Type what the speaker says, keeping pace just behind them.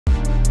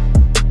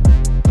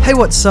Hey,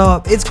 what's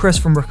up? It's Chris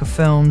from Brooker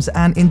Films,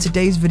 and in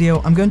today's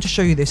video I'm going to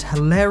show you this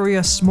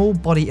hilarious small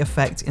body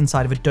effect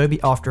inside of Adobe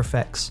After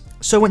Effects.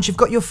 So once you've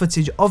got your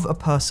footage of a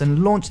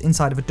person launched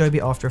inside of Adobe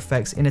After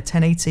Effects in a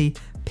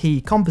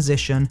 1080p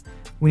composition,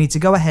 we need to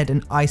go ahead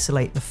and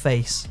isolate the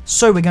face.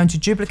 So we're going to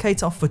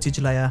duplicate our footage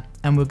layer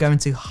and we're going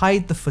to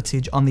hide the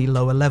footage on the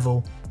lower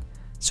level.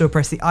 So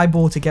press the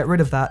eyeball to get rid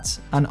of that,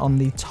 and on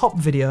the top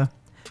video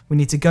we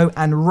need to go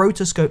and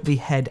rotoscope the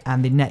head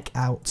and the neck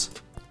out.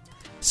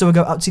 So we'll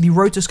go up to the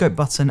rotoscope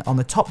button on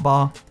the top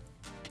bar,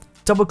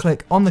 double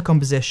click on the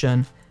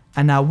composition,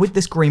 and now with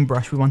this green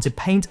brush we want to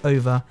paint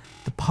over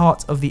the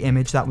part of the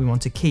image that we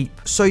want to keep.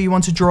 So you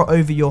want to draw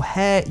over your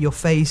hair, your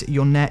face,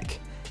 your neck,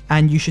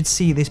 and you should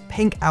see this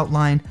pink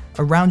outline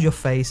around your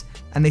face,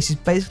 and this is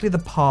basically the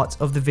part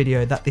of the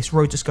video that this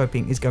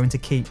rotoscoping is going to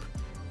keep.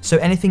 So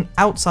anything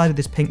outside of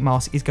this pink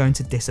mask is going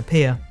to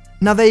disappear.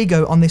 Now there you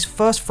go, on this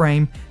first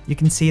frame you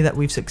can see that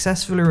we've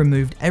successfully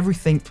removed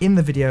everything in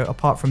the video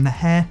apart from the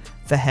hair,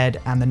 the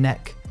head and the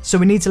neck. So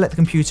we need to let the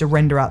computer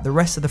render out the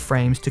rest of the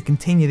frames to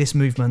continue this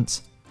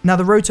movement. Now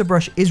the roto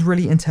brush is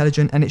really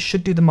intelligent and it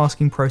should do the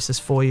masking process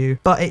for you,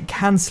 but it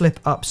can slip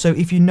up, so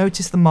if you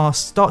notice the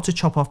mask start to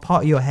chop off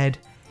part of your head,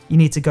 you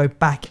need to go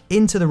back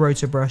into the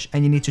roto brush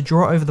and you need to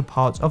draw over the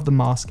part of the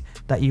mask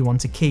that you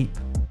want to keep.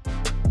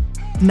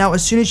 Now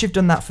as soon as you've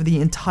done that for the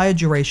entire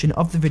duration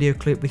of the video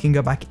clip, we can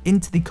go back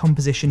into the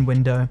composition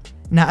window.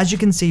 Now as you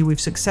can see,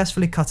 we've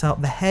successfully cut out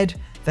the head,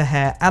 the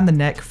hair and the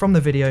neck from the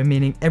video,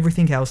 meaning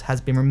everything else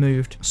has been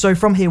removed. So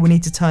from here we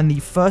need to turn the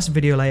first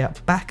video layer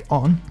back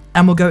on,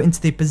 and we'll go into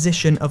the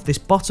position of this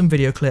bottom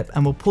video clip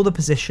and we'll pull the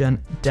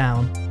position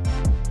down.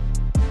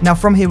 Now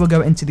from here we'll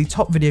go into the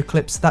top video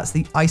clips, that's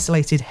the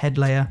isolated head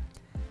layer,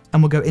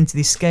 and we'll go into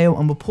the scale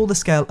and we'll pull the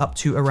scale up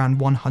to around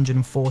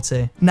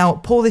 140. Now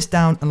pull this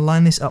down and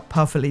line this up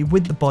perfectly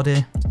with the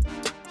body.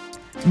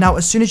 Now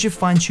as soon as you've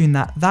fine-tuned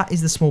that, that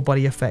is the small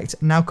body effect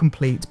now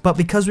complete, but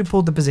because we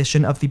pulled the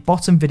position of the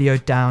bottom video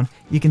down,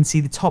 you can see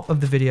the top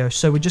of the video,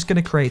 so we're just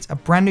going to create a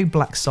brand new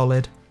black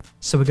solid.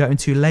 So we'll go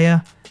into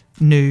layer,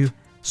 new,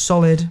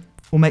 solid,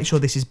 we'll make sure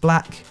this is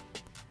black,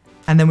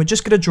 and then we're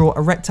just going to draw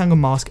a rectangle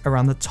mask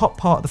around the top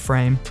part of the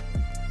frame.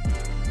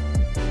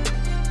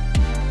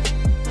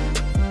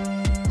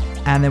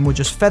 And then we'll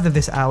just feather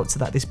this out so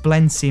that this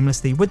blends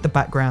seamlessly with the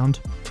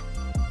background.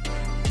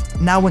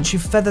 Now once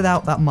you've feathered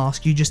out that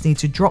mask, you just need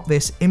to drop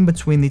this in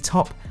between the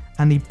top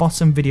and the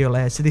bottom video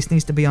layer. So this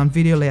needs to be on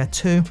video layer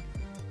 2.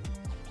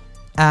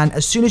 And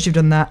as soon as you've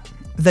done that,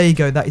 there you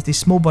go, that is the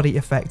small body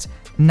effect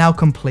now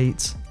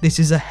complete. This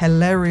is a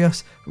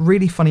hilarious,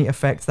 really funny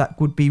effect that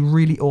would be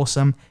really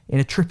awesome in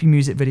a trippy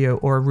music video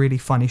or a really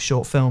funny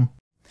short film.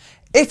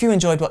 If you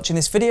enjoyed watching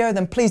this video,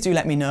 then please do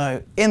let me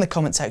know in the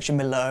comment section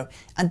below,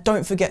 and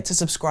don't forget to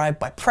subscribe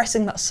by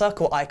pressing that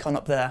circle icon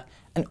up there,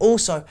 and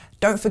also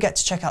don't forget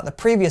to check out the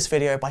previous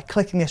video by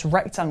clicking this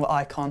rectangle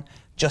icon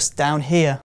just down here.